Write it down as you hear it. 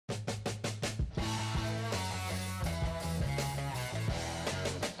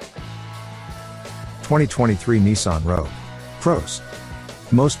2023 Nissan Rogue. Pros.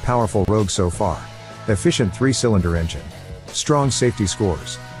 Most powerful Rogue so far. Efficient 3-cylinder engine. Strong safety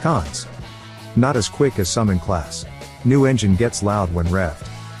scores. Cons. Not as quick as some in class. New engine gets loud when revved.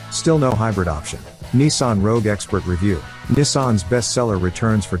 Still no hybrid option. Nissan Rogue Expert Review. Nissan's bestseller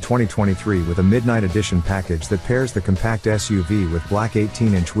returns for 2023 with a midnight edition package that pairs the compact SUV with black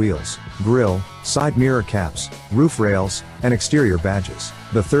 18-inch wheels, grille, side mirror caps, roof rails, and exterior badges.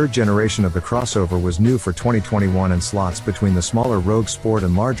 The third generation of the crossover was new for 2021 and slots between the smaller Rogue Sport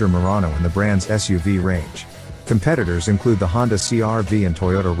and larger Murano in the brand's SUV range. Competitors include the Honda CR-V and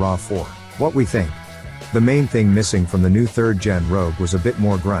Toyota RAV4. What we think? The main thing missing from the new third-gen Rogue was a bit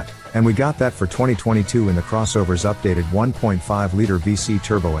more grunt, and we got that for 2022 in the crossover's updated 1.5-liter VC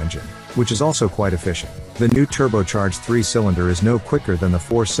turbo engine, which is also quite efficient. The new turbocharged 3-cylinder is no quicker than the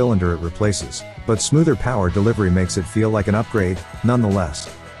 4-cylinder it replaces, but smoother power delivery makes it feel like an upgrade, nonetheless.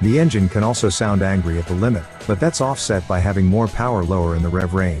 The engine can also sound angry at the limit, but that's offset by having more power lower in the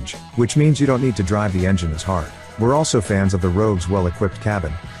rev range, which means you don't need to drive the engine as hard. We're also fans of the Rogue's well-equipped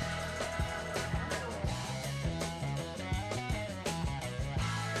cabin.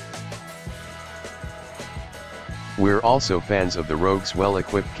 We're also fans of the Rogue's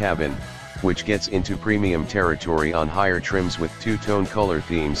well-equipped cabin, which gets into premium territory on higher trims with two-tone color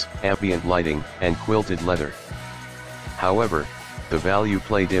themes, ambient lighting, and quilted leather. However, the value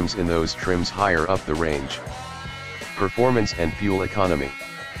play dims in those trims higher up the range. Performance and fuel economy.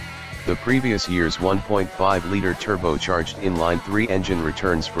 The previous year's 1.5-liter turbocharged inline-3 engine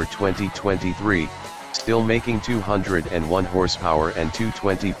returns for 2023, still making 201 horsepower and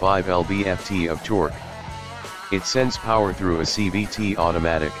 225 lb-ft of torque. It sends power through a CVT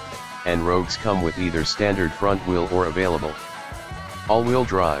automatic, and Rogues come with either standard front wheel or available all-wheel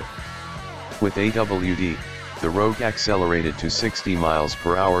drive. With AWD, the Rogue accelerated to 60 miles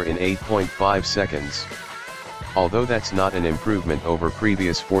per hour in 8.5 seconds. Although that's not an improvement over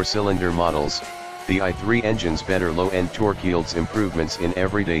previous 4-cylinder models, the i3 engine's better low-end torque yields improvements in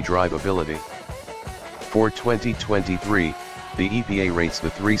everyday drivability. For 2023, the EPA rates the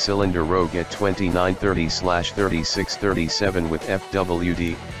 3-cylinder Rogue at 2930/3637 with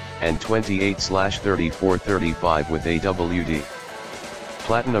FWD, and 28/3435 with AWD.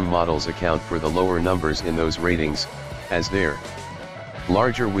 Platinum models account for the lower numbers in those ratings, as their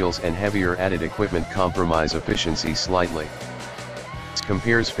larger wheels and heavier added equipment compromise efficiency slightly. It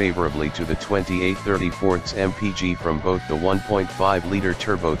compares favorably to the 2834 mpg from both the 1.5-liter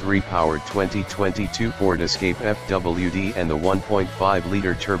turbo 3-powered 2022 Ford Escape FWD and the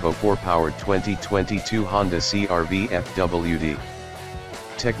 1.5-liter turbo 4-powered 2022 Honda CR-V FWD.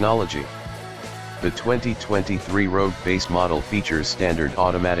 Technology. The 2023 Rogue base model features standard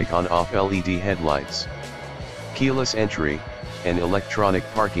automatic on-off LED headlights, keyless entry, an electronic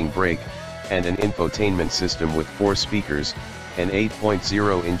parking brake, and an infotainment system with 4 speakers, an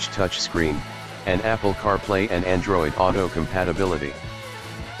 8.0-inch touchscreen, and Apple CarPlay and Android Auto compatibility.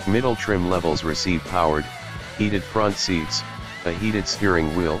 Middle trim levels receive powered, heated front seats, a heated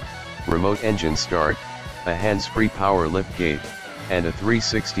steering wheel, remote engine start, a hands-free power liftgate, and a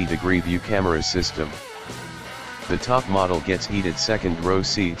 360-degree view camera system. The top model gets heated second-row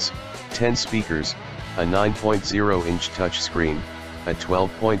seats, 10 speakers, a 9.0-inch touchscreen, a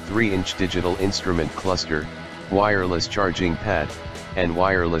 12.3-inch digital instrument cluster, wireless charging pad, and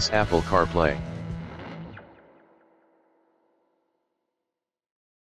wireless Apple CarPlay.